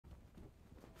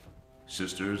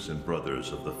Sisters and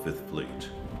brothers of the Fifth Fleet,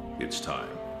 it's time.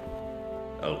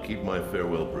 I'll keep my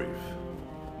farewell brief.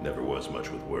 Never was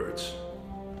much with words.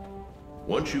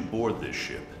 Once you board this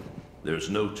ship, there's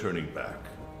no turning back.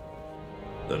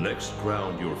 The next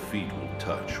ground your feet will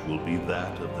touch will be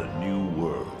that of the New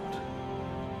World.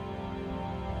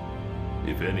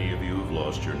 If any of you have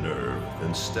lost your nerve,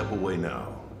 then step away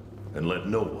now, and let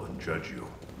no one judge you.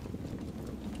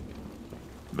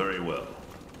 Very well.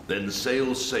 Then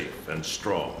sail safe and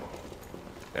strong,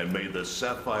 and may the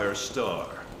Sapphire Star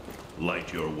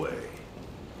light your way.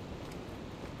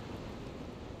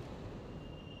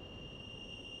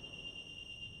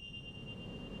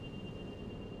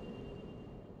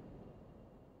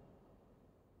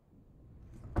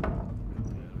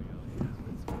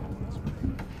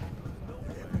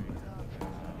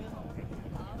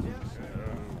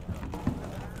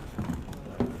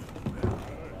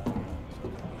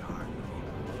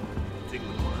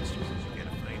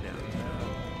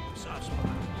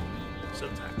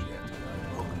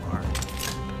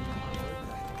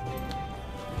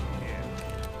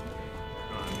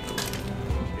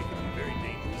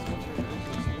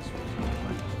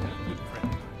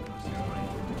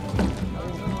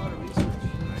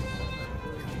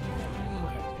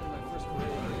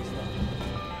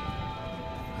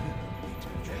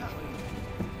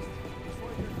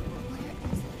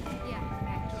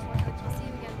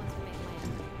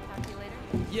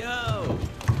 Yo!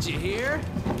 Did you hear?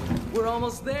 We're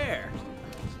almost there.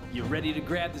 You ready to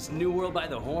grab this new world by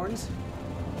the horns?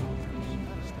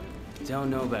 Don't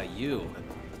know about you.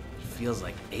 It feels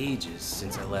like ages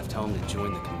since I left home to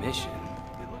join the commission.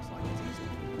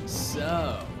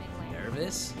 So,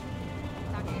 nervous?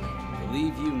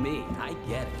 Believe you me, I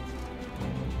get it.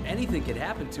 Anything could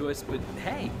happen to us, but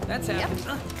hey, that's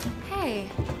happened. Hey,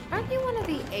 aren't you one of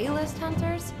the A-list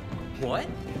hunters? What?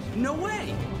 No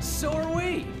way! So are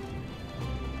we!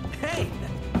 Hey!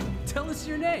 Tell us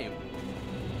your name!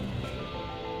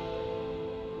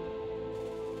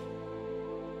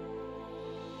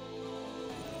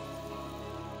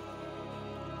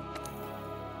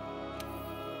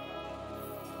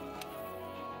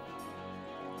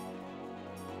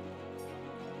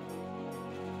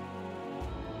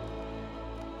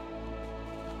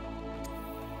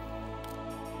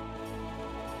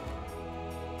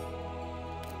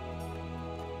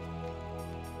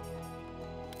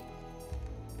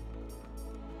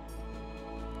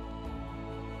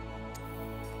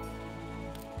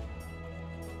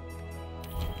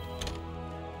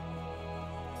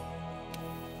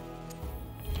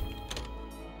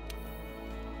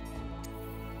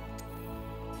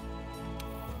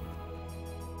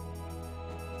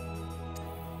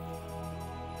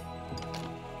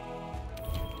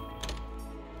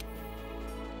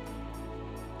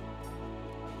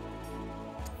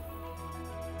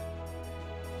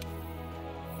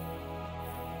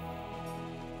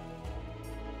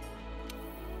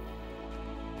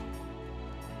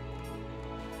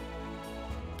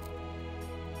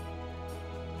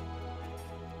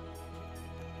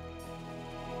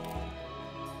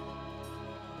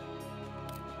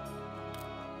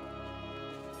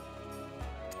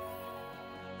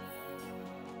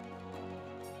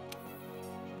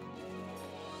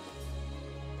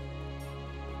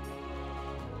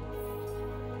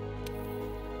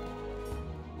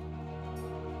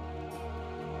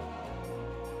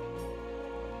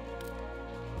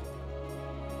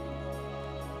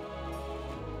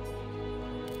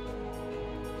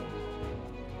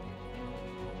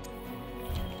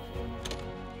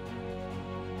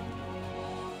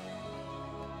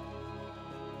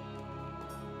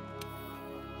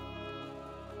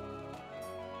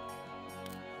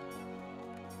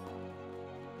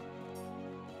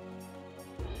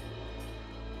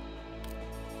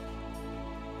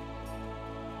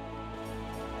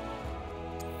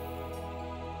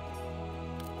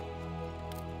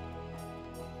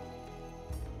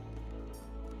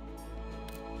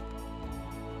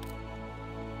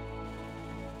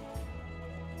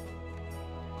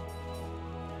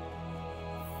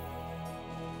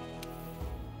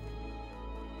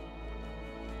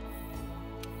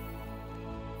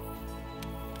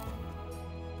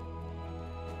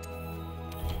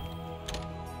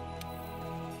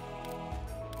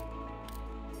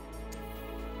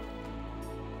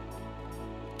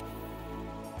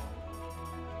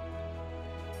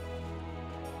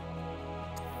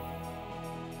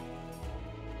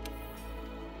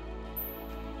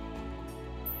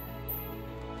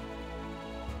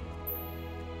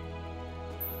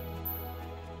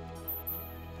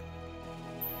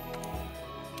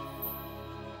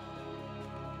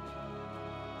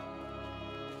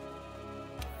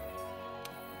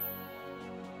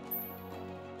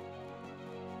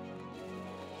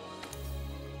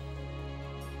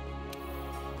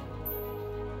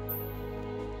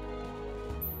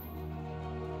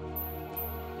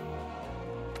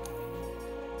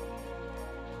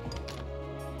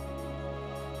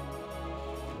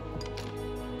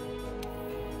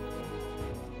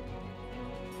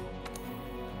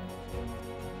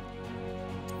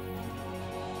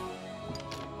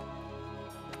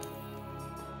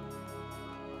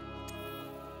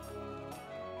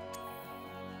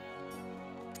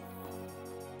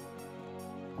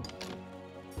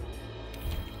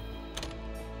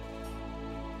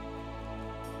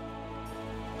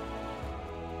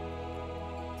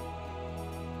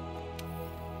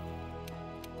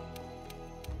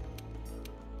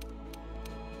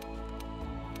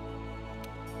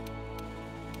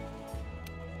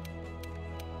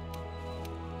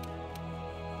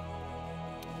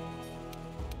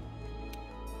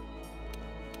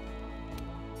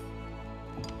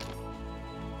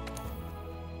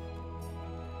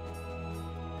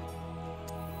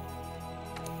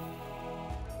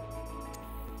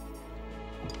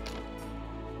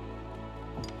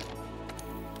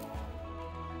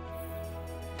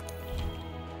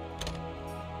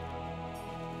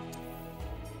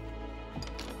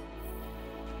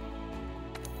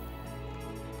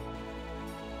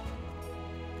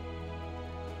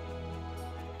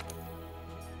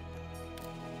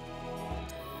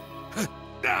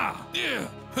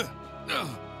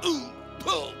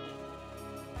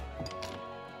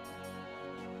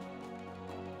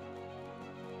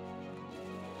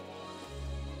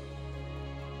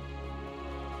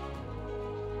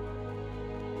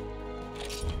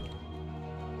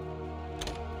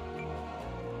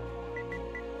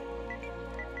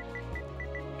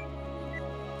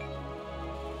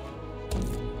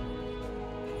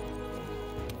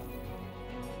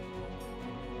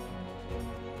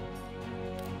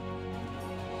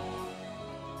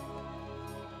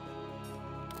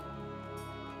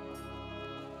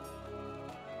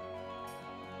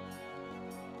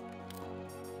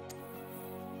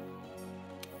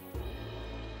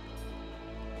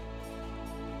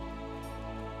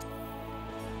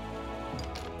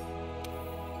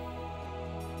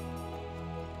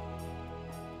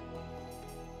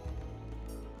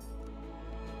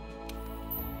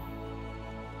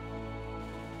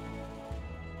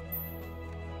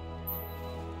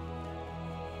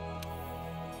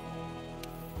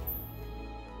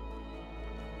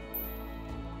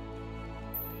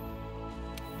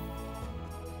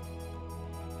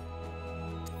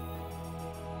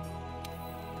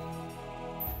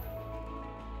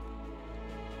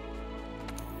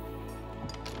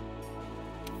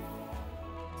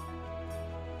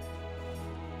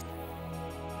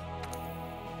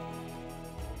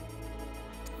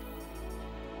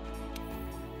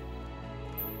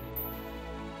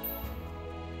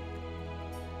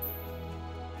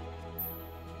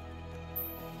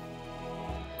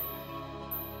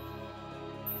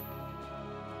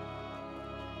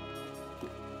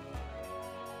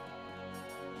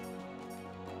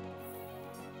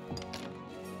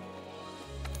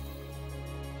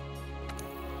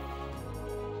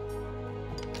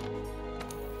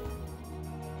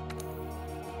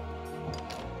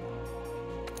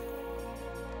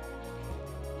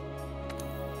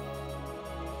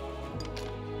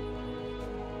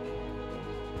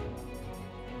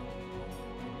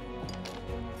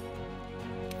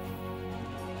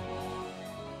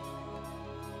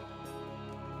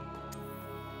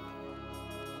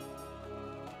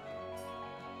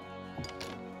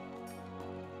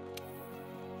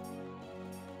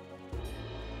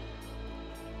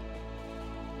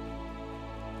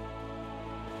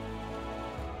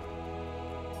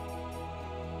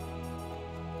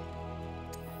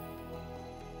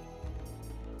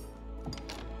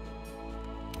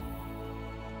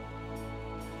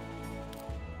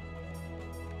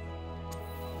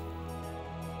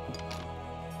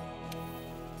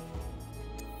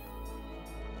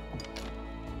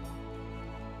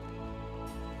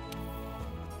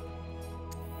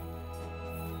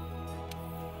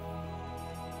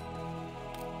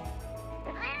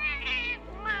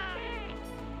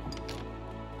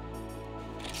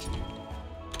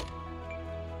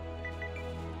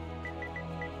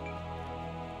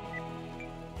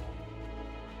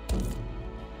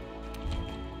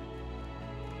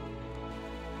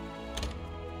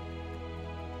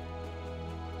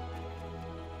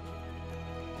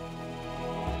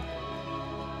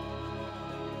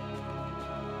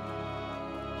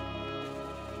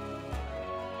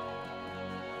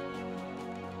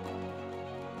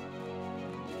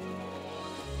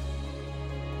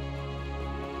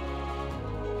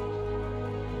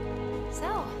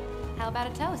 So, how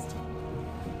about a toast?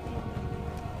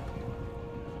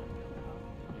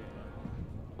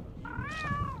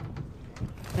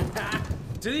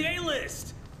 To the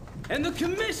A-list! And the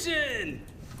commission!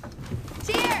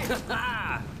 Cheers!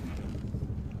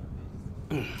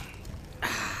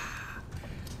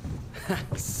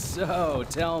 So,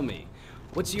 tell me,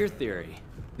 what's your theory?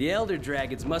 The Elder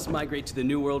Dragons must migrate to the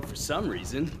New World for some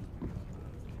reason.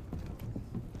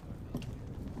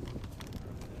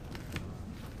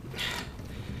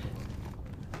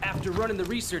 After running the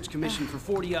research commission for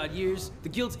 40-odd years, the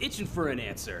Guild's itching for an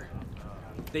answer.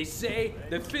 They say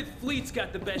the Fifth Fleet's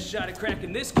got the best shot at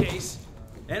cracking this case,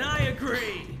 and I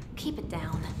agree! Keep it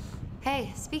down.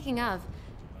 Hey, speaking of,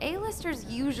 A-listers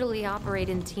usually operate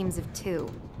in teams of 2.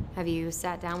 Have you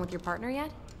sat down with your partner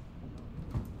yet?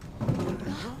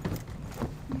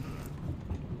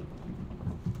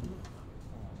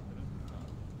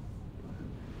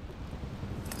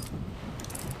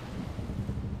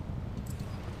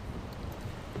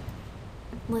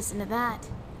 Listen to that.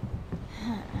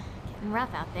 Getting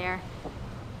rough out there.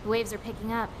 The waves are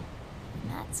picking up.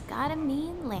 That's gotta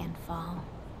mean landfall.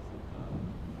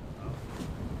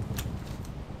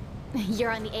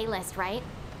 You're on the A-list, right?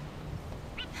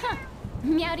 Huh.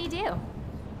 Meowdy-doo.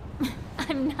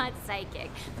 I'm not psychic,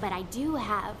 but I do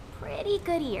have pretty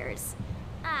good ears.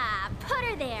 Ah, put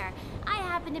her there. I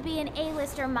happen to be an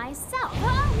A-lister myself.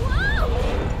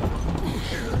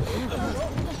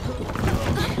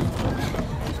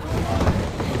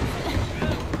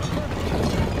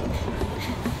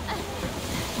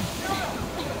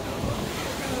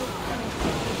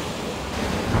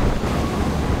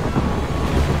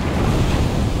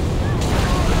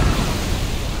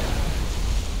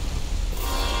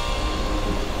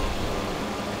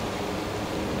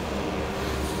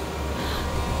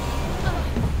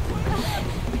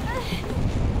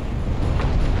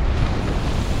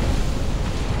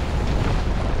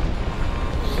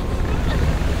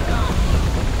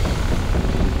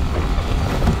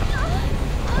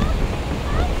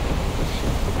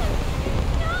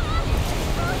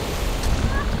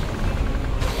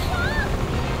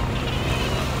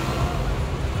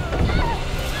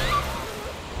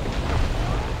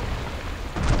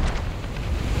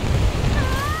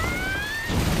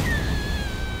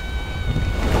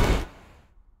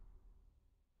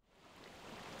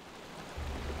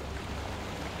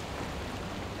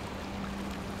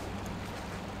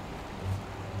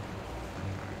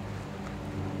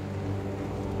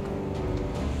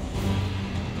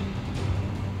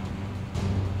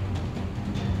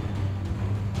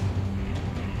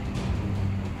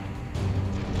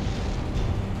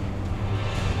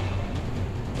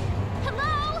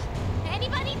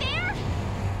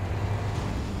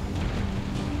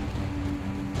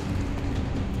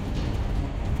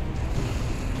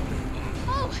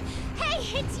 Oh,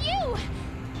 it's you!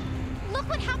 Look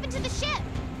what happened to the ship!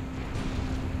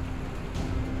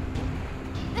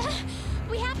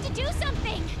 We have to do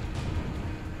something!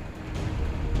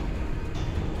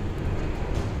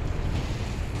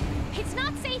 It's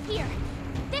not safe here!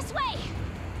 This way!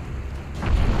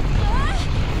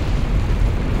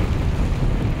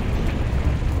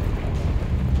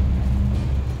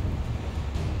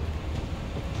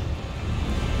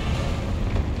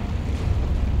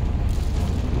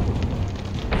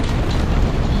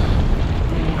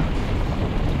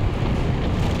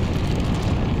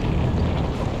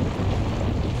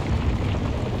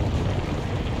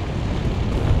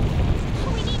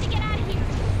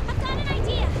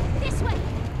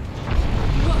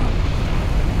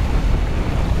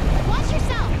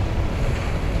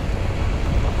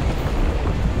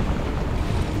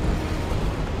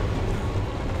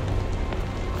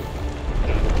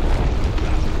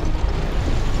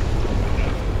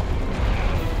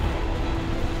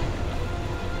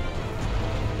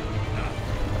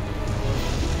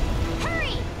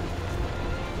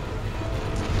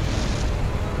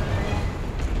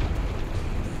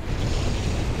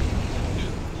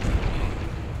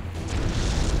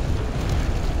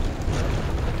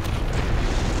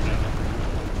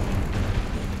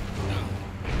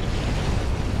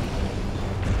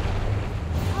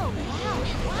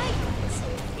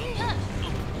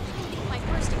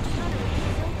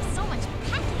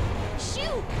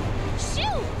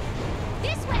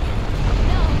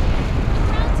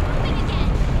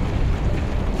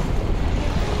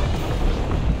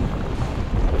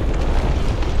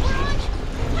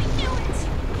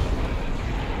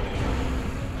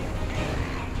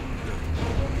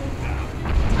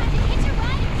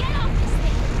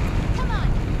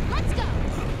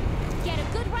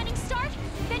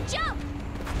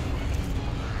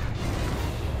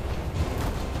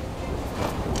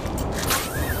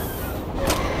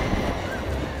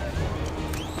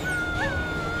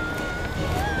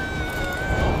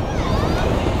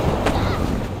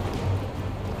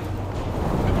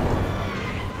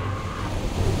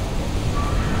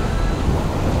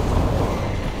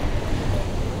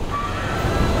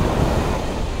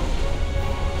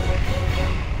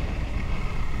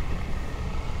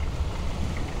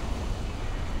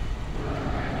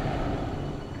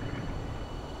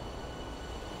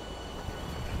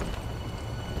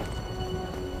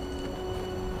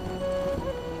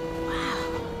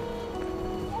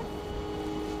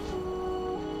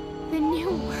 The new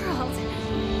world.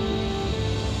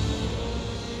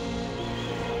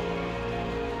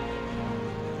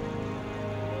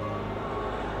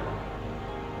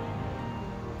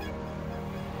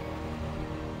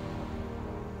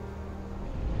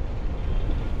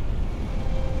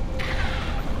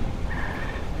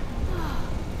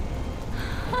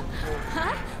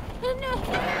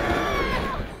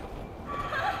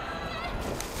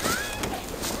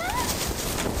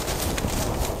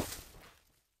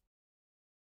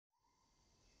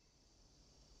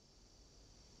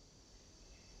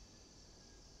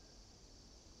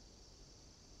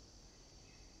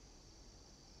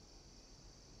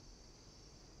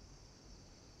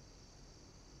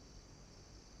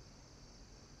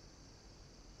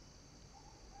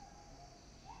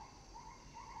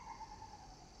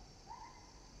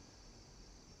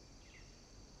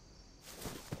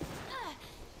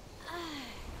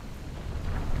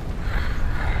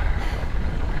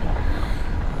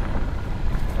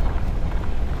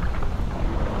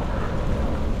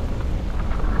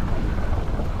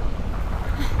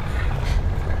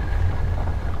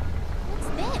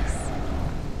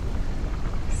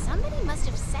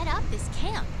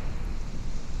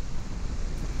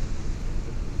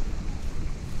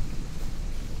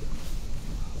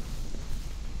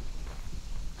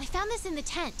 found this in the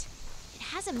tent. It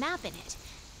has a map in it.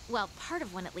 Well, part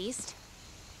of one at least.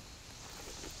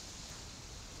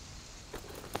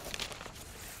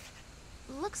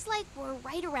 Looks like we're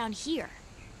right around here.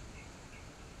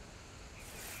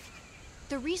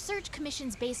 The Research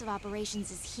Commission's base of operations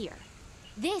is here.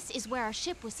 This is where our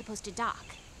ship was supposed to dock.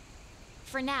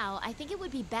 For now, I think it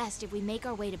would be best if we make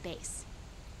our way to base.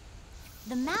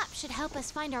 The map should help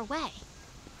us find our way.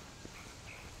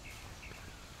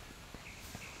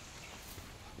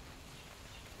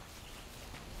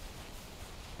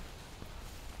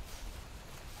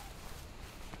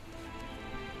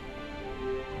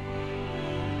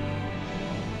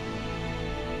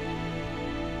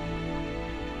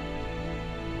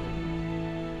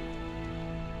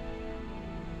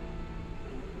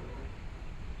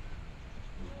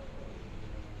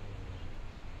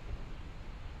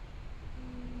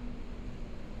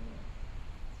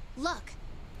 Look,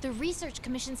 the Research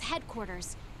Commission's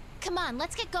headquarters. Come on,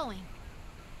 let's get going.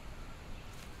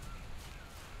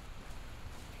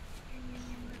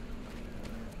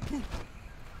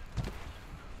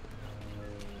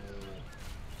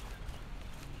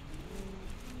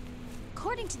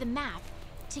 According to the map,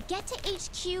 to get to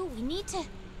HQ, we need to...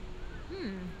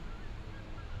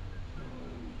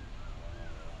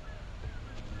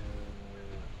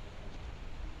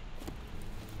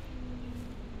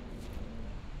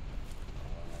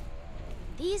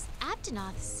 These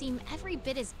Aptonoths seem every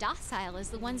bit as docile as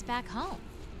the ones back home.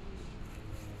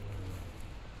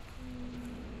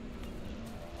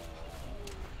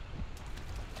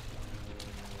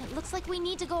 It looks like we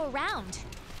need to go around.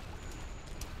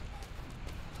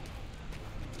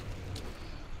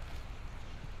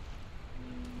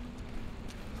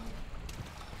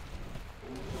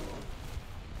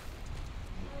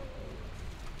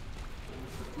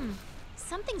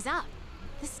 Something's up.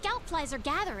 The scout flies are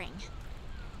gathering.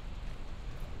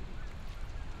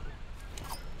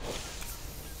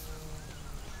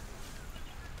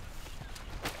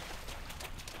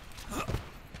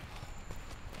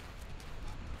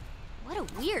 What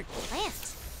a weird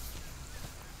plant.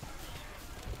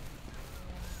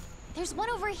 There's one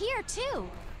over here, too.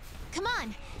 Come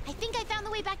on, I think I found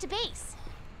the way back to base.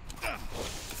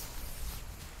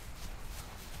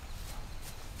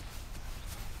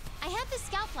 I had the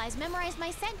scout flies memorize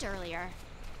my scent earlier.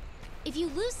 If you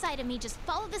lose sight of me, just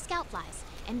follow the scout flies,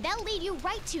 and they'll lead you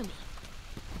right to me.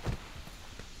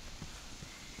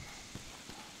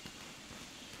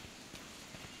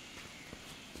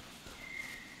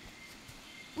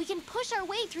 We can push our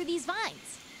way through these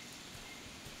vines.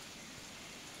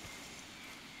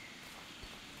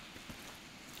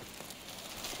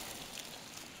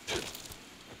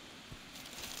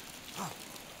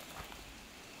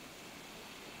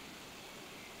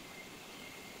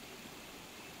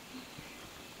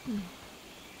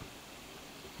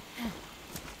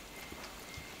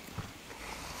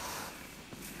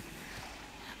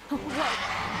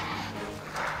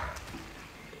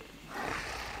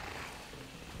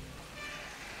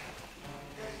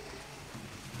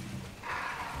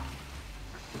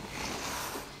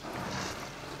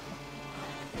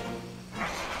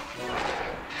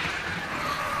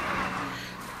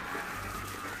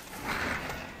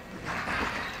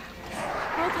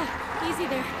 Easy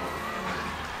there.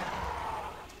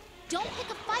 Don't pick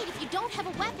a fight if you don't have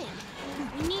a weapon.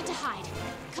 We need to hide.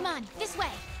 Come on, this way.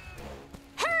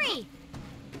 Hurry!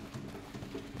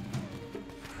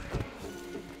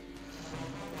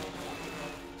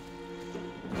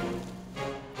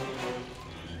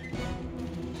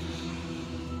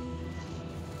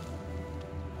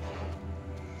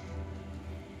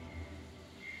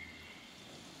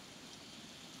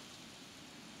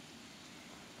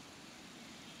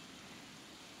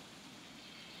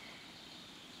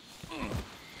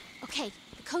 Okay,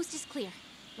 the coast is clear.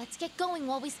 Let's get going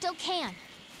while we still can.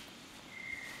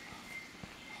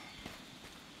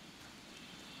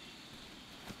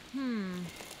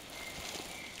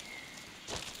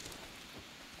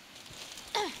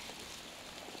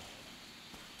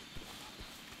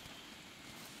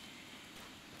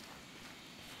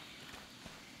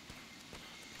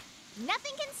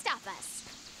 Nothing can stop us.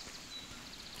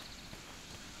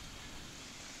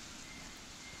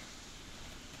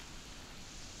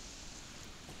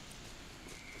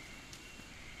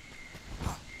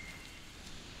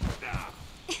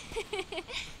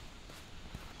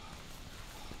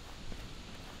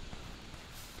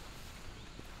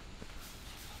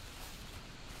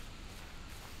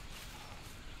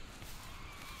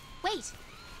 Wait,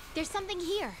 there's something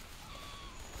here.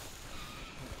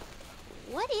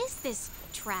 What is this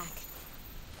track?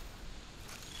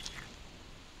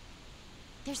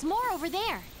 There's more over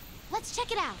there. Let's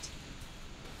check it out.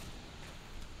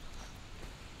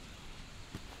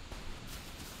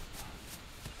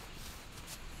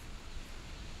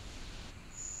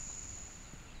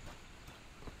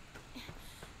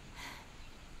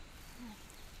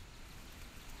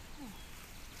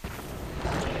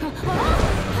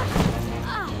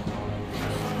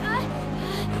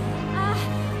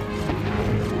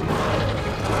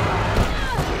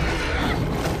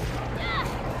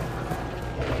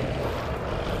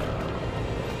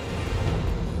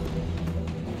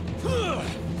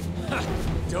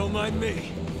 Don't mind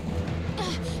me.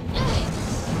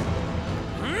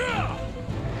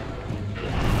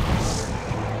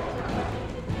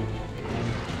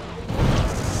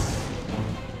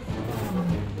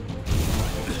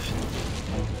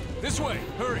 This way,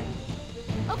 hurry.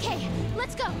 Okay,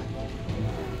 let's go.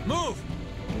 Move!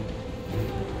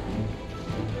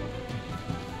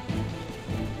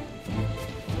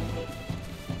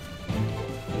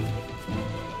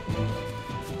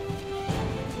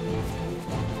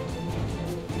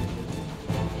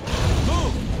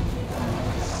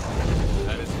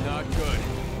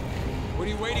 What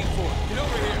are you waiting for? Get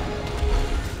over here!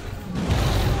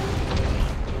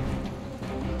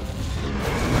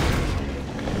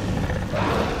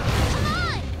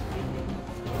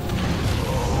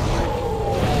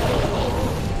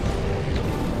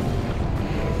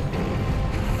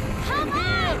 Come on! Come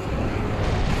on!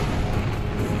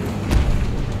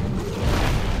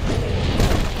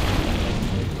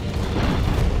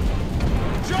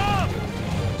 Jump!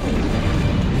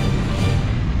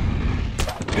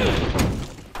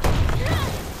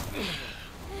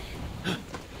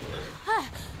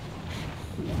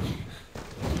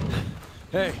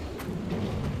 Hey.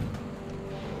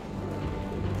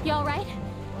 You all right?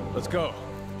 Let's go.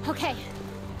 Okay.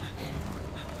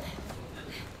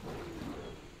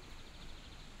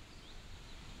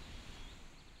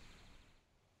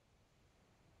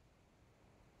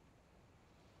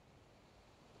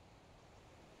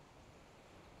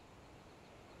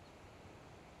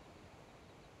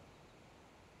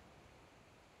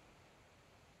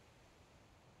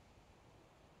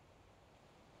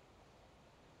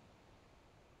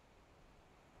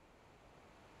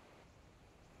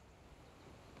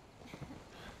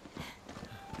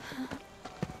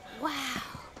 Wow.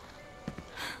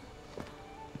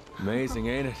 Amazing,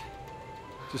 ain't it?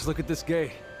 Just look at this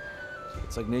gate.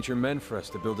 It's like nature meant for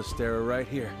us to build a stera right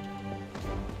here.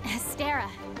 Stera.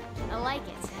 I like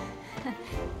it.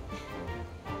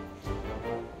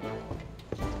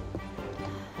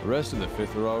 The rest of the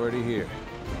Fifth are already here.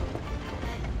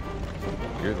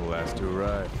 You're the last to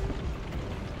arrive.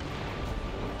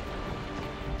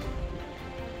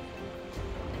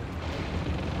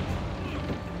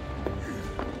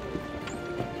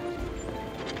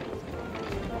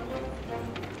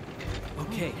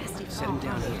 Okay, set him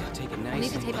down here. Take it nice. I need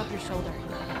to and tape up your shoulder.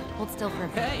 Hold still for a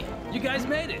bit. Hey, you guys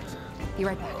made it. Be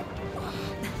right back.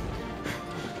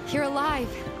 You're alive.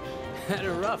 Had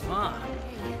it rough, huh?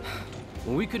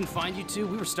 When we couldn't find you two,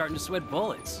 we were starting to sweat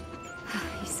bullets.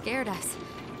 You scared us.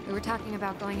 We were talking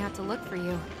about going out to look for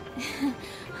you.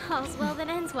 All's well that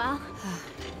ends well.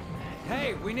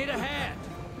 Hey, we need a hand!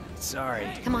 Sorry.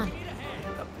 Come on.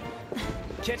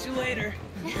 Catch you later.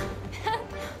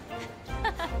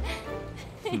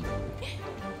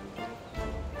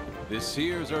 This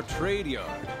here's our trade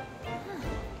yard.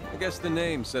 I guess the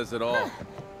name says it all.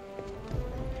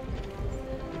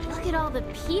 Look at all the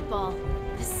people.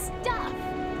 The stuff.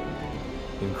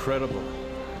 Incredible,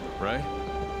 right?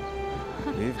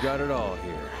 We've got it all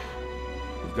here.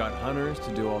 We've got hunters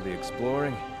to do all the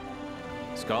exploring,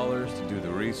 scholars to do the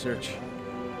research,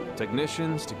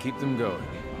 technicians to keep them going.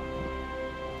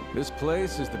 This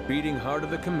place is the beating heart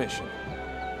of the Commission.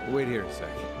 Wait here a sec.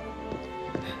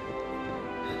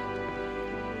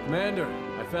 Commander,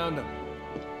 I found him.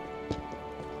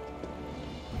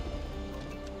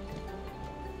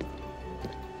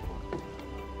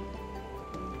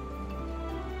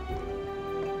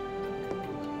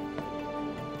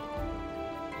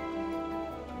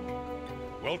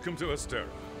 Welcome to Astera.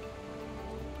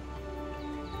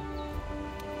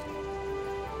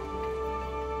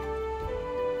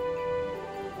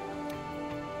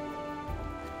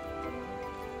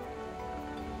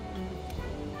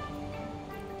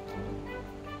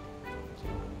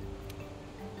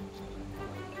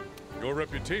 Your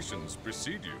reputations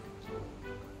precede you.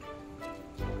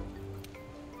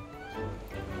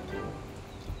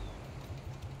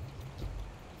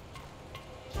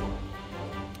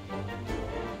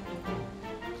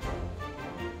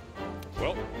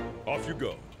 Well, off you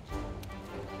go.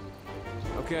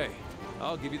 Okay,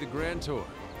 I'll give you the grand tour.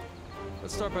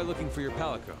 Let's start by looking for your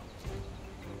palico.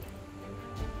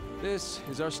 This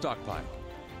is our stockpile.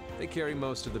 They carry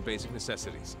most of the basic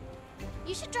necessities.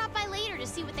 You should drop by later to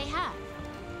see what they have.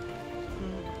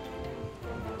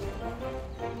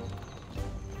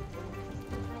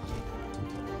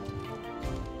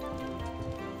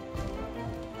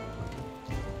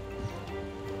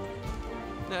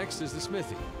 Next is the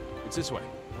smithy. It's this way.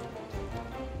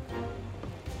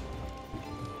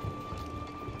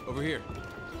 Over here.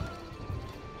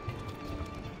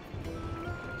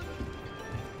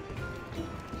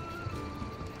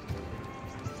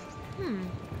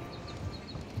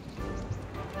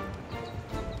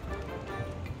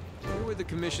 You're with the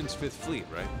Commission's 5th Fleet,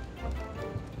 right?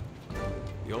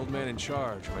 The old man in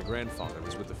charge, my grandfather,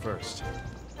 was with the 1st.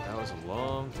 That was a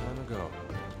long time ago.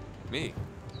 Me?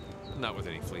 Not with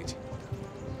any fleet.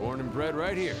 Born and bred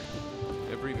right here.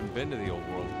 Never even been to the old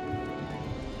world.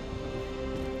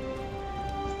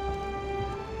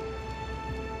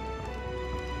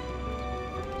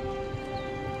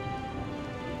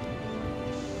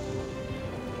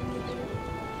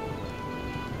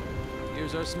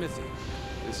 Here's our smithy.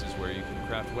 This is where you can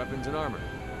craft weapons and armor.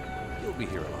 You'll be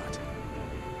here a lot.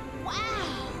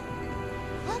 Wow!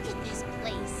 Look at this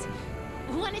place.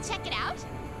 Want to check it out?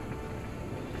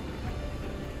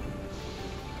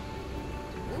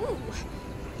 Ooh,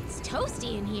 it's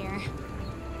toasty in here.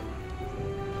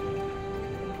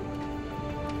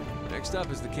 Next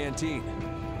up is the canteen.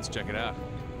 Let's check it out.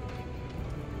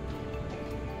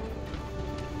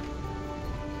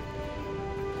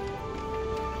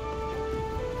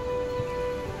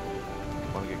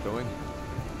 Want to get going?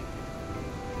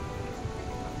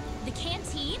 The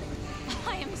canteen?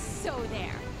 I am so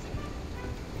there.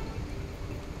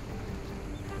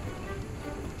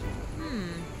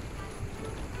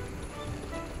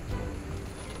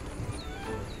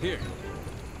 Here.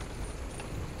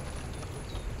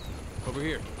 Over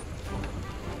here.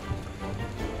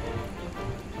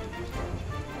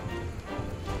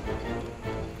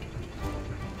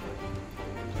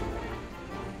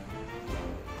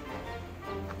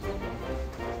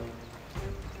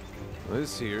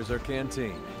 This here's our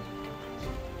canteen.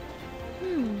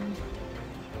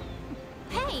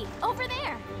 Hey, over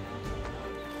there!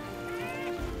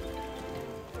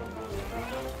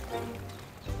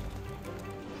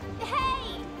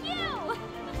 Hey, you!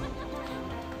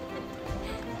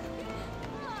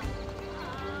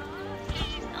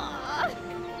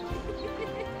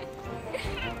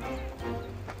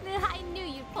 I knew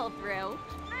you'd pull through.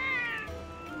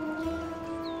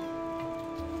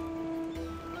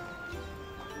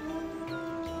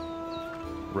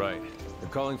 Right. They're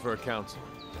calling for a council.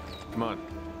 Come on.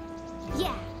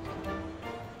 Yeah.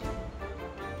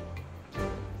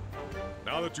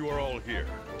 Now that you are all here,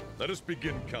 let us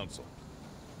begin council.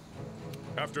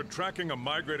 After tracking a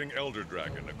migrating Elder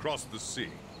Dragon across the sea,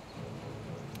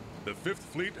 the 5th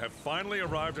Fleet have finally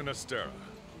arrived in Astera.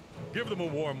 Give them a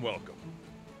warm welcome.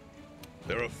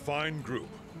 They're a fine group,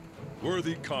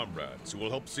 worthy comrades who will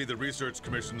help see the Research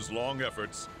Commission's long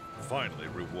efforts finally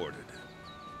rewarded.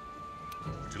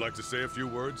 Would you like to say a few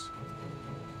words?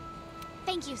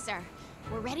 Thank you, sir.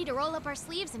 We're ready to roll up our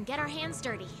sleeves and get our hands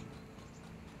dirty.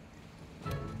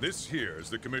 This here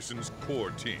is the Commission's core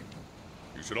team.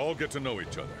 You should all get to know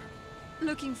each other.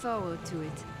 Looking forward to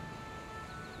it.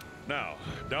 Now,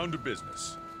 down to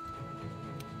business.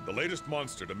 The latest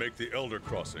monster to make the Elder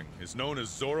Crossing is known as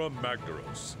Zora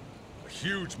Magdaros, a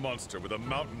huge monster with a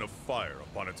mountain of fire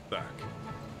upon its back.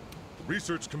 The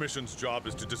Research Commission's job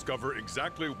is to discover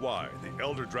exactly why the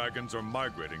Elder Dragons are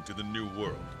migrating to the New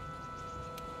World.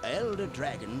 Elder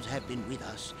dragons have been with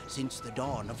us since the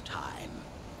dawn of time.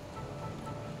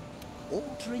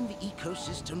 Altering the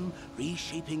ecosystem,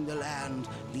 reshaping the land,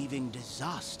 leaving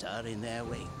disaster in their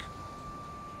wake.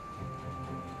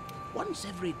 Once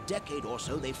every decade or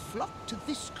so, they flock to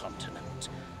this continent.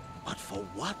 But for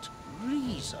what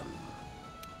reason?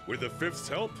 With the Fifth's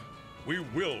help, we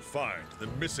will find the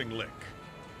missing link.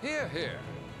 Here, here.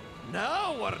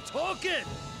 Now we're talking!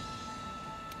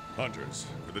 Hunters,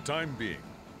 for the time being,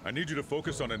 I need you to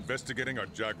focus on investigating our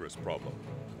Jagras problem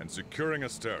and securing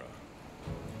Astera.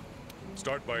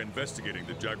 Start by investigating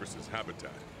the Jagras'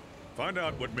 habitat. Find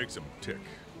out what makes them tick,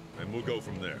 and we'll go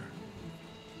from there.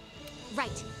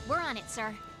 Right. We're on it,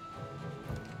 sir.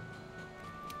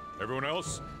 Everyone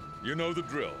else, you know the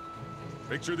drill.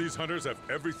 Make sure these hunters have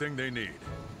everything they need.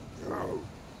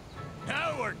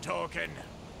 Now we're talking!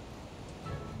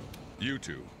 You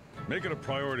two, make it a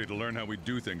priority to learn how we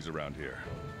do things around here.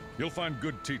 You'll find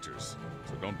good teachers,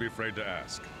 so don't be afraid to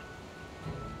ask.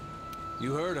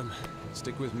 You heard him.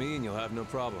 Stick with me and you'll have no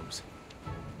problems.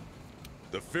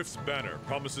 The Fifth's banner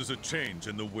promises a change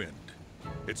in the wind.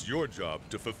 It's your job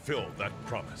to fulfill that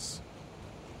promise.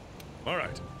 All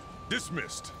right,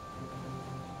 dismissed.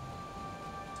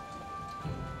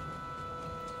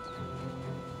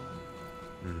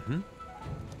 Mm-hmm.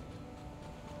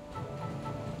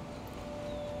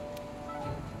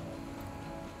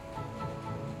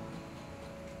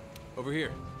 Over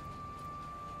here.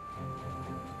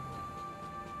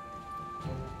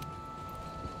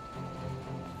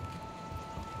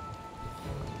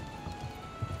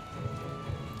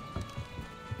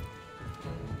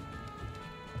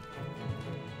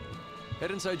 Head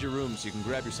inside your room so you can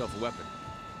grab yourself a weapon.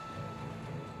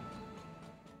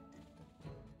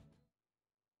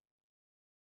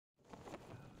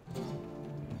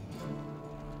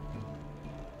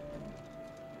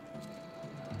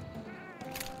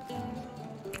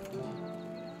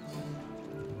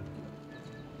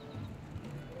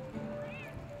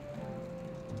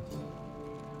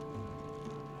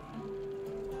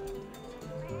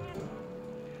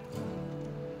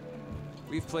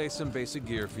 We've placed some basic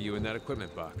gear for you in that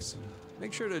equipment box.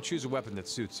 Make sure to choose a weapon that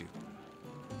suits you.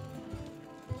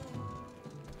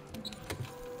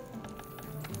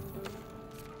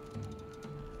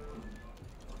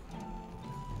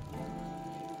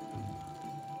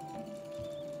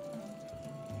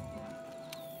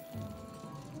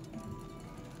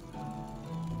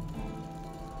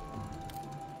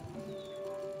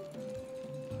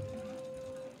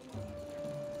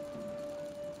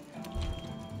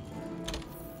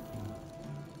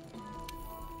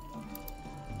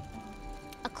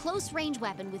 Close-range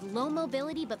weapon with low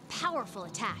mobility but powerful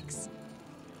attacks.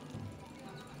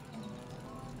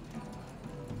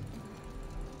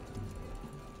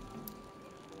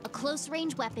 A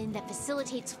close-range weapon that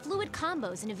facilitates fluid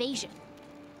combos and evasion.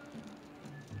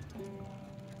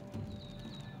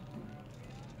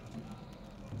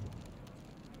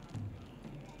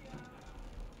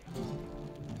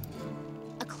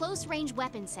 A close-range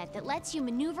weapon set that lets you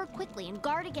maneuver quickly and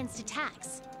guard against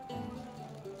attacks.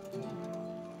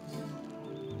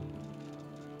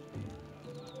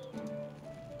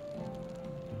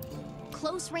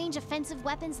 Close-range offensive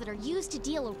weapons that are used to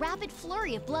deal a rapid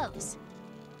flurry of blows.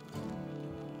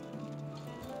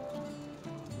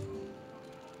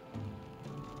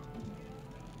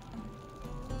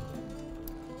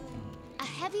 A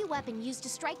heavy weapon used to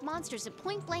strike monsters at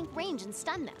point-blank range and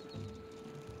stun them.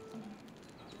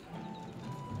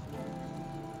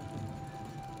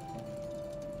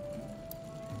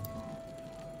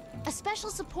 A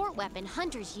special support weapon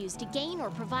hunters use to gain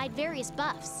or provide various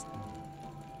buffs.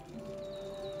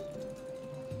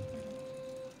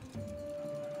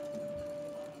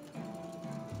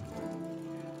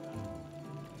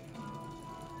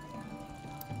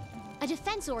 A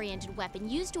defense-oriented weapon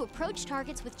used to approach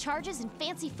targets with charges and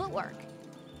fancy footwork.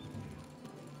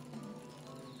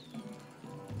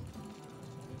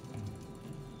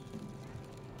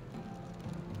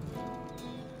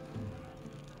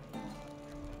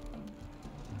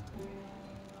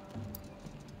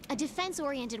 A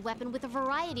defense-oriented weapon with a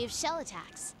variety of shell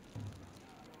attacks.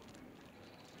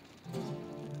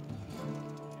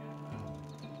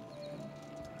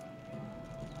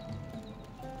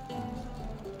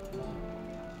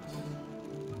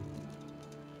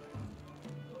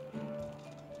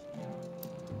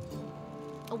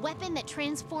 A weapon that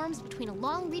transforms between a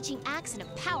long-reaching axe and a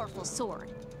powerful sword.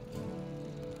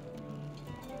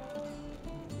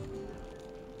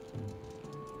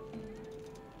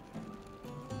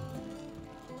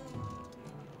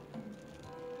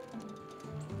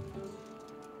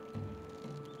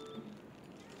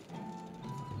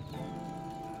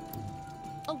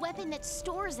 A weapon that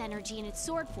stores energy in its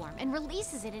sword form and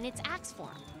releases it in its axe form.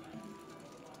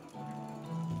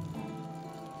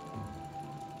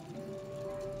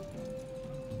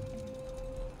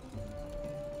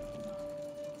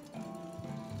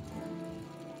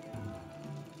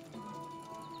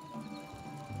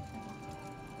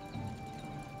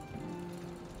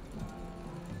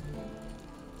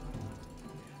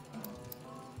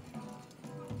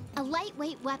 A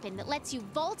lightweight weapon that lets you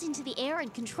vault into the air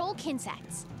and control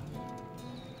insects.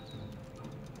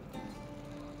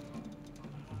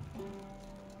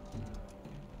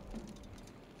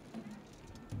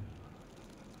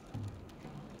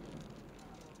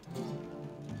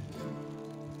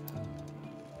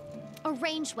 A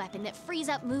ranged weapon that frees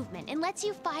up movement and lets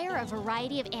you fire a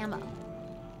variety of ammo.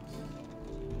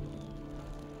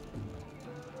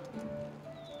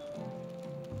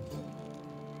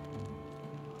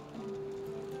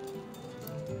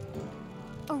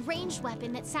 A ranged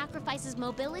weapon that sacrifices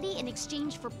mobility in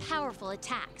exchange for powerful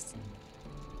attacks.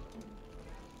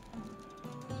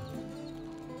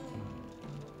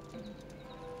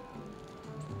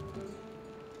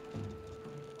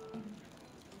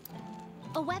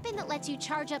 A weapon that lets you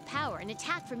charge up power and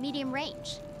attack from medium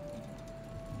range.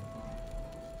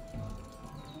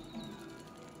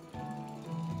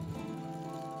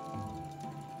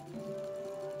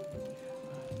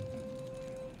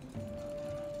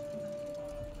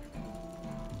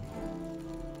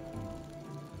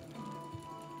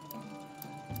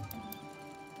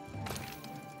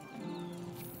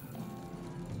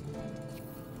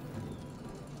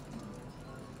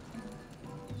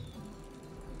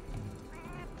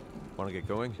 Want to get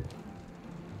going?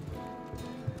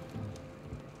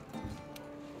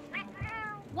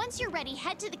 Once you're ready,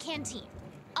 head to the canteen.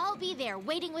 I'll be there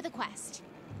waiting with a quest.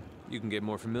 You can get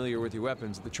more familiar with your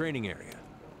weapons at the training area.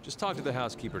 Just talk to the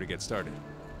housekeeper to get started.